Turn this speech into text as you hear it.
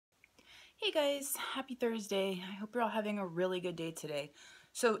Hey guys, happy Thursday. I hope you're all having a really good day today.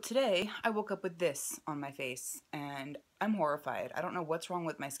 So today I woke up with this on my face and I'm horrified. I don't know what's wrong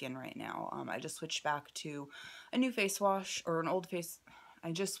with my skin right now. I just switched back to a new face wash or an old face.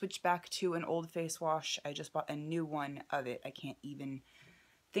 I just switched back to an old face wash. I just bought a new one of it. I can't even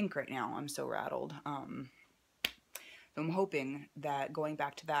think right now. I'm so rattled. So I'm hoping that going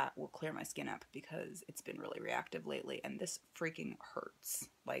back to that will clear my skin up because it's been really reactive lately and this freaking hurts.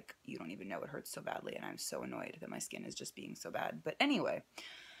 Like, you don't even know it hurts so badly, and I'm so annoyed that my skin is just being so bad. But anyway,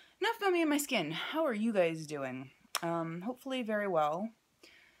 enough about me and my skin. How are you guys doing? Hopefully very well.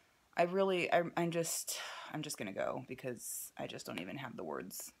 I'm just gonna go because I just don't even have the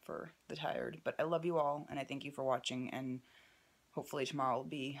words for the tired. But I love you all and I thank you for watching, and hopefully tomorrow will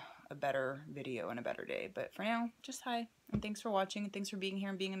be a better video and a better day. But for now, just hi, and thanks for watching, and thanks for being here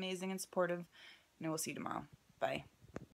and being amazing and supportive, and I will see you tomorrow. Bye.